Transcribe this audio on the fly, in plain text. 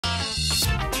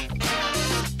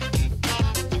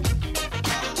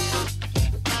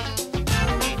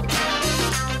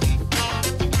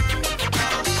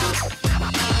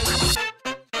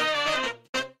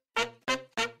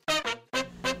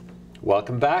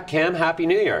Welcome back, Cam. Happy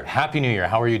New Year. Happy New Year.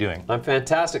 How are you doing? I'm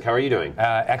fantastic. How are you doing?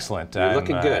 Excellent. You're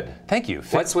looking good. Thank you.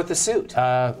 What's with the suit?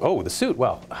 Oh, the suit.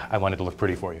 Well, I wanted to look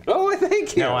pretty for you. Oh,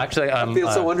 thank you. No, actually, I feel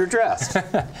so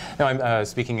underdressed. No, I'm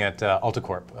speaking at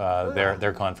AltaCorp.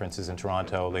 Their conference is in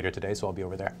Toronto later today, so I'll be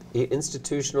over there.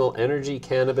 Institutional Energy,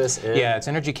 Cannabis, and... Yeah, it's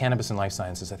Energy, Cannabis, and Life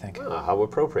Sciences, I think. Oh, how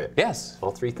appropriate. Yes.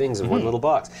 All three things in one little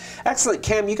box. Excellent.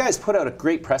 Cam, you guys put out a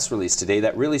great press release today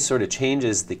that really sort of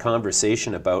changes the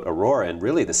conversation about Aurora and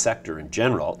really the sector in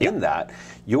general. Yep. In that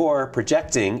you're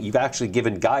projecting, you've actually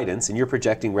given guidance, and you're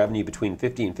projecting revenue between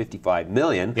 50 and 55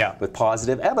 million with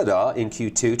positive EBITDA in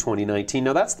Q2 2019.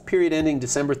 Now that's the period ending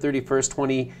December 31st,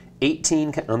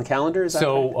 2018 on the calendar, is that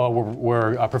right?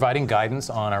 We're providing guidance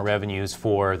on our revenues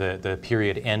for the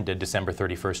period ended December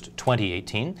 31st,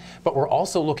 2018, but we're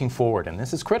also looking forward, and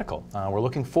this is critical. We're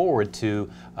looking forward to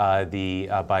by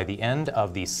the end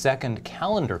of the second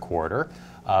calendar quarter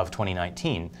of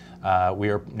 2019, we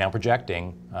are now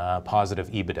projecting positive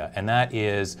EBITDA, and that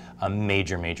is a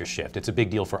major, major shift. It's a big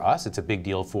deal for us. It's a big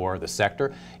deal for the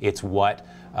sector. It's what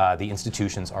the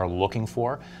institutions are looking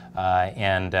for,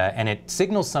 and it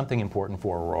signals something important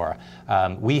for Aurora.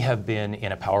 We have been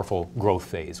in a powerful growth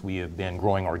phase. We have been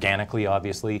growing organically,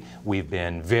 obviously. We've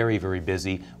been very, very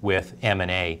busy with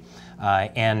M&A,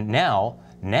 and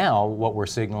now what we're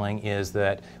signaling is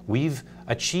that we've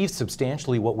achieved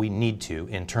substantially what we need to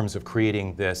in terms of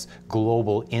creating this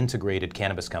global integrated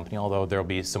cannabis company, although there'll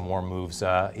be some more moves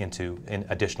into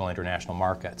additional international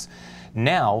markets.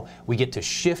 Now we get to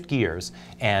shift gears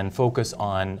and focus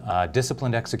on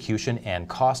disciplined execution and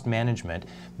cost management,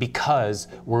 because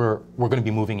we're going to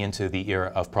be moving into the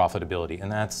era of profitability,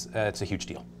 and that's a huge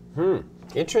deal.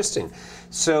 Interesting.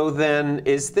 So then,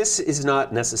 this is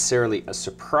not necessarily a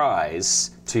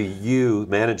surprise to you,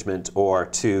 management, or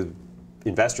to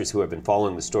investors who have been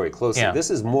following the story closely. Yeah. This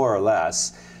is more or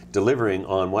less delivering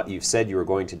on what you've said you were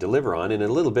going to deliver on, and a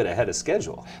little bit ahead of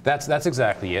schedule. That's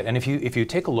exactly it. And if you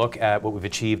take a look at what we've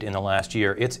achieved in the last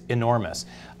year, it's enormous.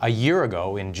 A year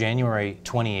ago, in January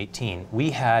 2018,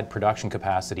 we had production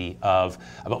capacity of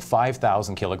about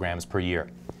 5,000 kilograms per year.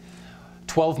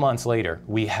 12 months later,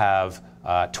 we have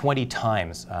 20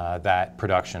 times that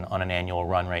production on an annual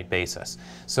run rate basis.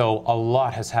 So a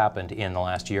lot has happened in the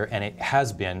last year, and it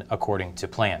has been according to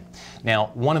plan.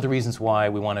 Now, one of the reasons why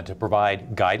we wanted to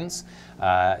provide guidance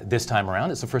this time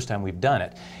around, it's the first time we've done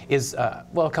it, is,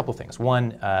 well, a couple things.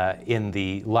 One, in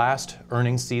the last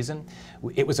earnings season,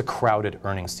 it was a crowded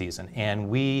earnings season, and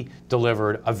we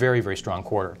delivered a very, very strong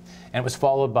quarter. And it was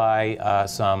followed by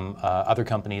some other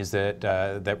companies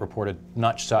that reported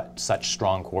not such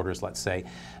strong quarters, let's say.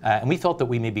 And we felt that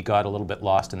we maybe got a little bit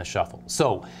lost in the shuffle.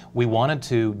 So we wanted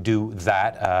to do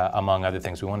that, among other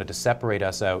things. We wanted to separate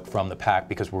us out from the pack,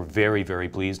 because we're very, very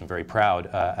pleased and very proud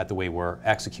at the way we're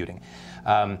executing.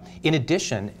 In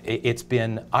addition, it's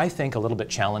been, I think, a little bit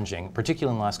challenging,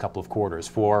 particularly in the last couple of quarters,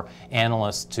 for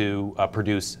analysts to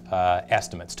produce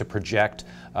estimates, to project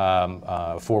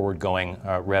forward-going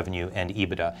revenue and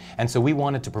EBITDA. And so we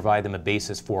wanted to provide them a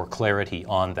basis for clarity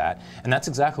on that. And that's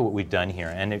exactly what we've done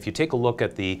here. And if you take a look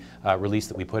at the release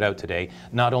that we put out today,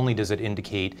 not only does it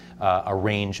indicate a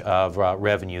range of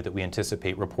revenue that we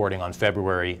anticipate reporting on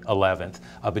February 11th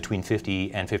of between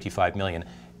 50 and 55 million,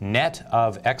 net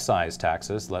of excise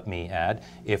taxes, let me add.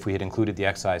 If we had included the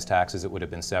excise taxes, it would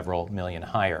have been several million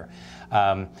higher.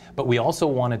 But we also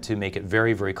wanted to make it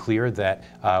very, very clear that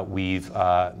we've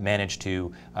managed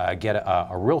to get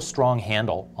a real strong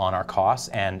handle on our costs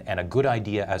and a good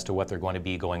idea as to what they're going to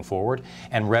be going forward.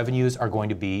 And revenues are going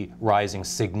to be rising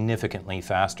significantly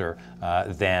faster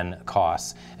than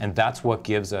costs. And that's what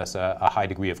gives us a high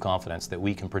degree of confidence that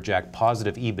we can project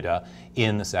positive EBITDA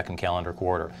in the second calendar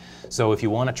quarter. So if you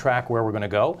want to track where we're going to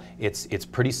go, it's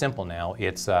pretty simple now.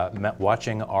 It's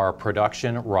watching our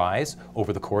production rise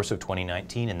over the course of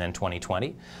 2019 and then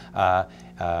 2020,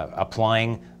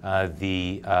 applying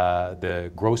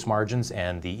the gross margins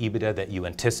and the EBITDA that you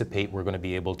anticipate we're going to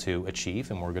be able to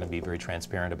achieve, and we're going to be very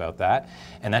transparent about that.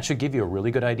 And that should give you a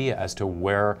really good idea as to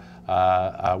where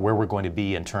we're going to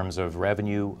be in terms of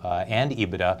revenue and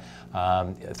EBITDA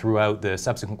throughout the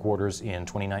subsequent quarters in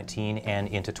 2019 and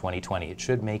into 2020. It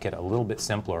should make it a little bit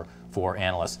simpler for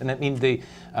analysts. And I mean,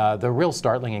 the real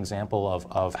startling example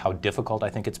of how difficult I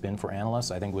think it's been for analysts,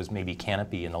 I think, was maybe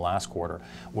Canopy in the last quarter,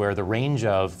 where the range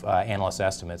of analyst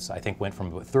estimates, I think, went from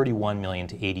about 31 million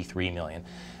to 83 million.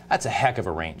 That's a heck of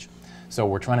a range. So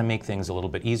we're trying to make things a little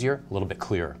bit easier, a little bit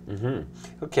clearer.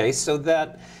 Okay, so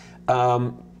that,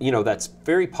 that's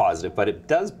very positive, but it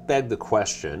does beg the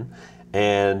question,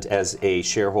 and as a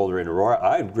shareholder in Aurora,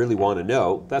 I really want to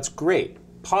know, that's great.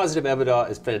 Positive EBITDA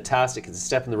is fantastic. It's a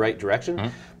step in the right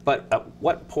direction. But at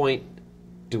what point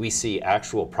do we see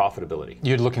actual profitability?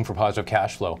 You're looking for positive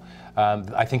cash flow.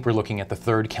 I think we're looking at the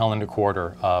third calendar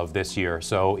quarter of this year,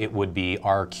 so it would be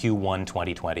our Q1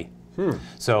 2020.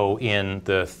 So in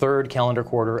the third calendar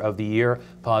quarter of the year,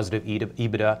 positive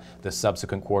EBITDA. The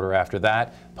subsequent quarter after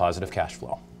that, positive cash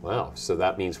flow. Wow, so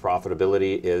that means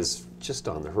profitability is just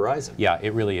on the horizon. Yeah,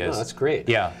 it really is. Oh, that's great.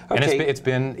 Yeah, okay.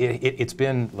 And it's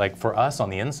been like for us on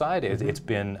the inside, it's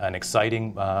been an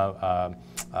exciting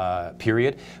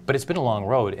period, but it's been a long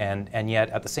road, and yet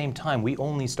at the same time, we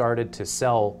only started to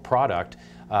sell product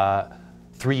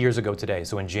 3 years ago today,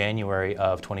 so in January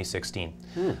of 2016.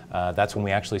 That's when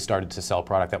we actually started to sell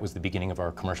product. That was the beginning of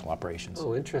our commercial operations.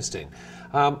 Oh, interesting.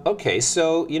 Okay,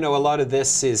 so a lot of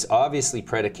this is obviously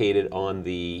predicated on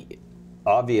the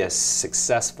obvious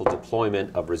successful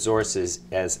deployment of resources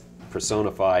as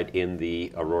personified in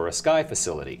the Aurora Sky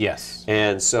facility. Yes.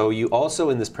 And so you also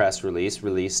in this press release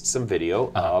released some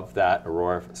video of that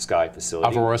Aurora Sky facility.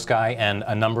 Of Aurora Sky and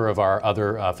a number of our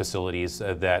other facilities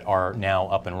that are now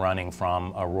up and running,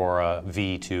 from Aurora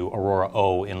V to Aurora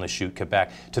O in Lachute,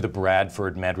 Quebec, to the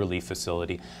Bradford MedRelief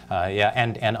facility,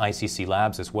 and ICC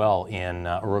Labs as well in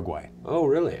Uruguay. Oh,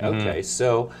 really? Okay.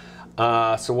 So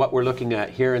what we're looking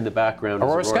at here in the background is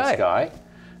Aurora Sky.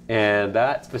 And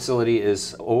that facility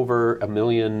is over 1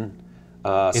 million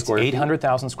It's square feet.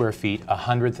 800,000 square feet,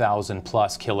 100,000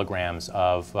 plus kilograms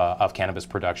of cannabis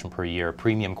production per year,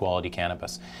 premium quality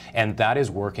cannabis. And that is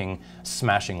working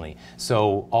smashingly.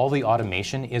 So all the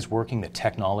automation is working, the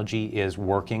technology is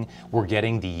working, we're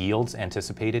getting the yields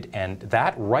anticipated, and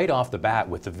that right off the bat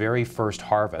with the very first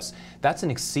harvest, that's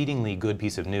an exceedingly good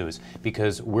piece of news,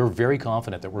 because we're very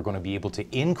confident that we're going to be able to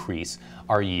increase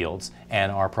our yields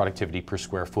and our productivity per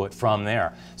square foot from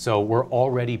there. So we're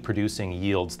already producing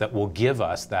yields that will give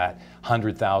us that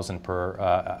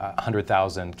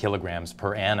 100,000 kilograms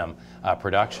per annum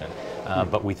production,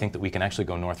 but we think that we can actually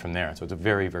go north from there. So it's a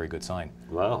very, very good sign.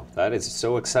 Wow, that is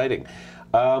so exciting.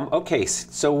 Okay,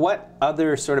 so what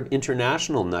other sort of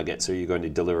international nuggets are you going to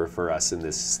deliver for us in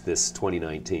this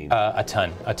 2019? A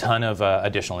ton of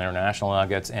additional international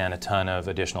nuggets and a ton of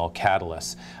additional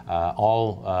catalysts,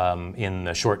 all in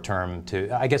the short term.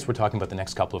 I guess we're talking about the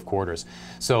next couple of quarters.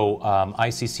 So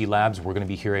ICC Labs, we're going to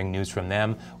be hearing news from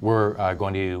them. We're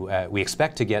we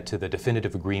expect to get to the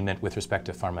definitive agreement with respect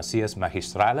to Farmacias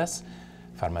Magistrales.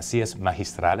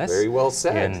 Very well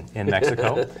said. In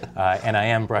Mexico. And I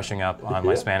am brushing up on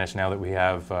my Spanish now that we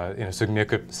have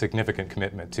significant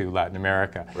commitment to Latin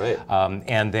America. Right.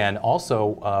 And then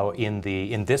also in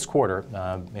this quarter,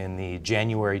 in the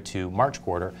January to March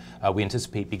quarter, we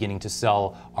anticipate beginning to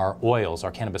sell our oils,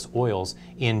 our cannabis oils,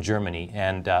 in Germany.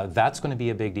 And that's going to be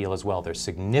a big deal as well. There's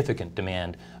significant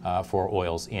demand for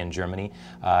oils in Germany.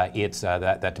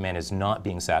 That demand is not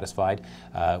being satisfied.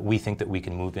 We think that we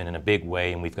can move in a big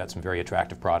way, and we've got some very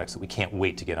attractive products that we can't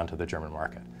wait to get onto the German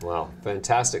market. Wow,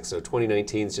 fantastic. So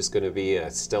 2019 is just going to be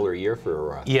a stellar year for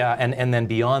Aurora. Yeah, and then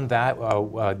beyond that,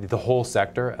 the whole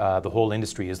sector, the whole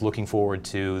industry is looking forward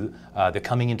to the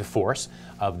coming into force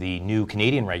of the new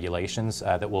Canadian regulations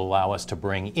that will allow us to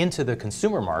bring into the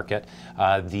consumer market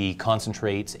the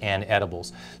concentrates and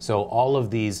edibles. So all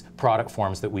of these product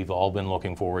forms that we've all been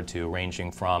looking forward to,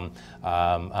 ranging from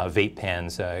vape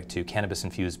pens to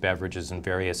cannabis-infused beverages and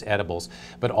various edibles,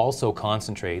 but also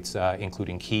concentrates,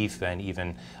 including keef and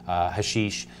even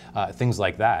hashish, things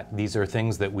like that. These are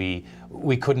things that we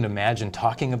couldn't imagine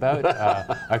talking about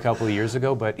a couple of years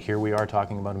ago, but here we are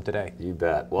talking about them today. You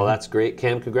bet. Well, that's great.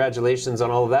 Cam, congratulations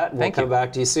on all of that. And we'll come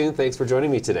back to you soon. Thanks for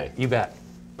joining me today. You bet.